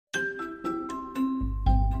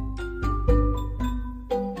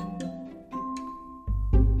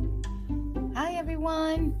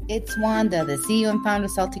It's Wanda, the CEO and founder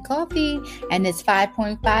of Salty Coffee, and it's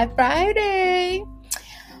 5.5 Friday.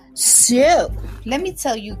 So, let me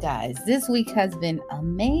tell you guys, this week has been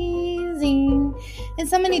amazing in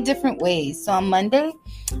so many different ways. So on Monday,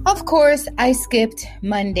 of course, I skipped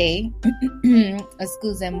Monday,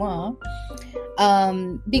 excusez-moi,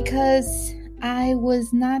 because I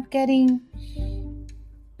was not getting,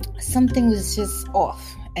 something was just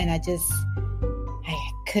off, and I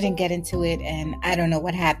couldn't get into it, and I don't know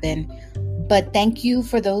what happened. But thank you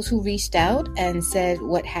for those who reached out and said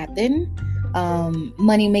what happened.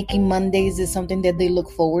 Money Making Mondays is something that they look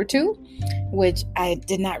forward to, which I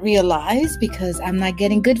did not realize because I'm not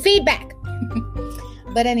getting good feedback.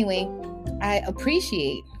 But anyway, I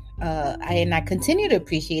appreciate, and I continue to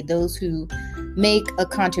appreciate those who make a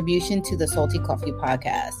contribution to the Salty Coffee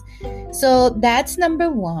podcast. So that's number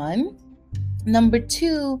one. Number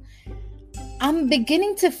two, I'm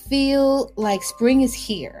beginning to feel like spring is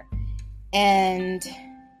here. And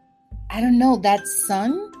I don't know, that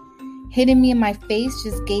sun hitting me in my face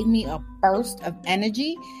just gave me a burst of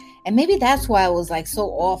energy. And maybe that's why I was like so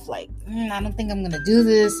off, like, I don't think I'm going to do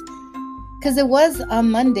this. Because it was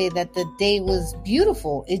on Monday that the day was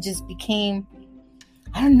beautiful. It just became,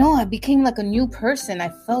 I don't know, I became like a new person.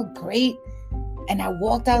 I felt great. And I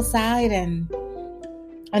walked outside and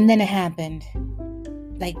then it happened.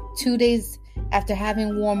 Like 2 days after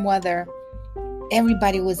having warm weather,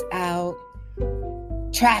 everybody was out.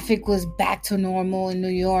 Traffic was back to normal in New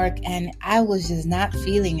York, and I was just not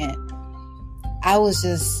feeling it. I was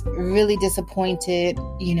just really disappointed,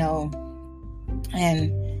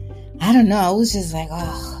 and I don't know. I was just like,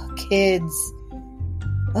 oh, kids,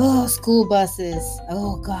 oh, school buses,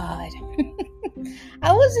 oh, God.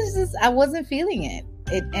 I wasn't feeling it.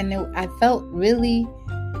 I felt really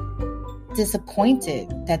disappointed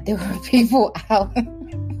that there were people out.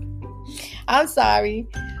 I'm sorry,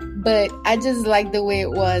 but I just like the way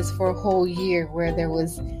it was for a whole year where there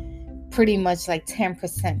was pretty much like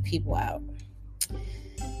 10% people out.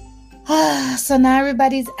 So now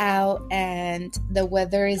everybody's out and the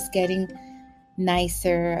weather is getting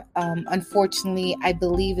nicer. Unfortunately, I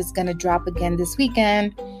believe it's going to drop again this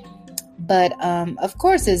weekend. But of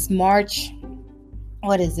course, it's March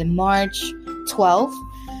 12th.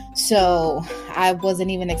 So I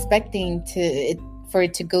wasn't even expecting for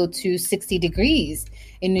it to go to 60 degrees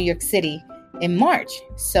in New York City in March.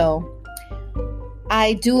 So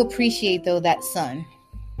I do appreciate, though, that sun.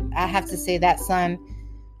 I have to say that sun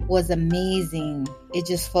was amazing. It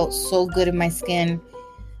just felt so good in my skin.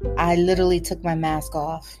 I literally took my mask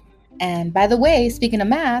off. And by the way, speaking of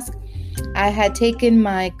mask, I had taken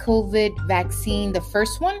my COVID vaccine, the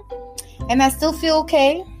first one, and I still feel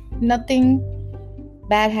okay. Nothing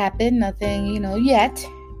bad happened, nothing, yet,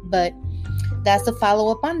 but that's a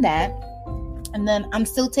follow-up on that. And then I'm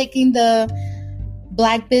still taking the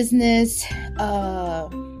Black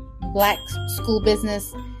School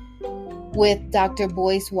Business with Dr.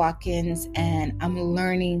 Boyce Watkins, and I'm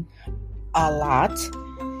learning a lot.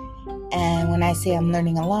 And when I say I'm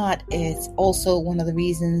learning a lot, it's also one of the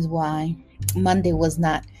reasons why Monday was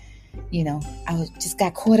not, I just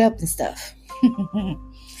got caught up in stuff.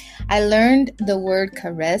 I learned the word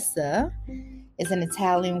carezza is an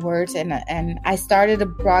Italian word, and I started a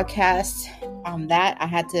broadcast on that. I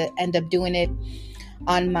had to end up doing it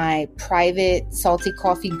on my private Salty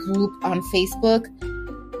Coffee group on Facebook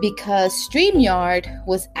because StreamYard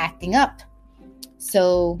was acting up.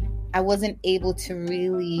 So I wasn't able to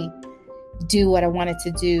really do what I wanted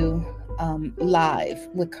to do live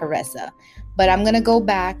with carezza. But I'm going to go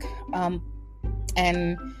back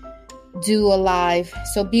and do a live.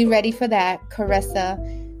 So be ready for that. Carezza,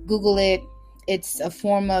 Google it. It's a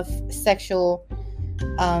form of sex without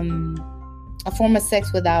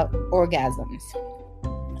orgasms.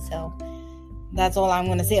 So that's all I'm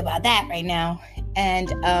going to say about that right now. And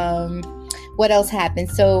what else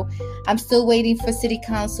happened? So I'm still waiting for city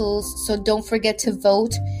councils. So don't forget to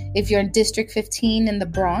vote if you're in District 15 in the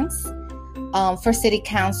Bronx for city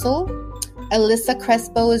council. Alyssa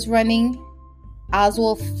Crespo is running.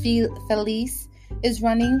 Oswald Felice is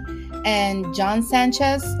running, and John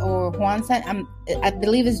Sanchez or Juan I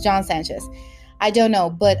believe it's John Sanchez. I don't know,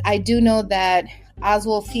 but I do know that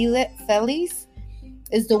Oswald Felice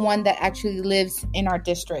is the one that actually lives in our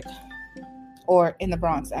district or in the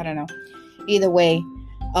Bronx. I don't know. Either way,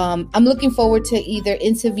 I'm looking forward to either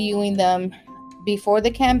interviewing them before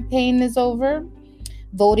the campaign is over.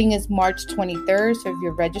 Voting is March 23rd, so if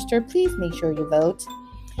you're registered, please make sure you vote.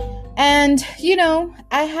 And,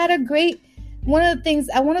 I had one of the things,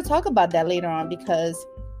 I want to talk about that later on because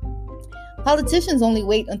politicians only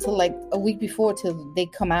wait until like a week before till they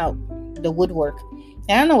come out the woodwork.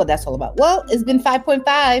 I don't know what that's all about. Well, it's been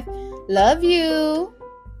 5.5. Love you.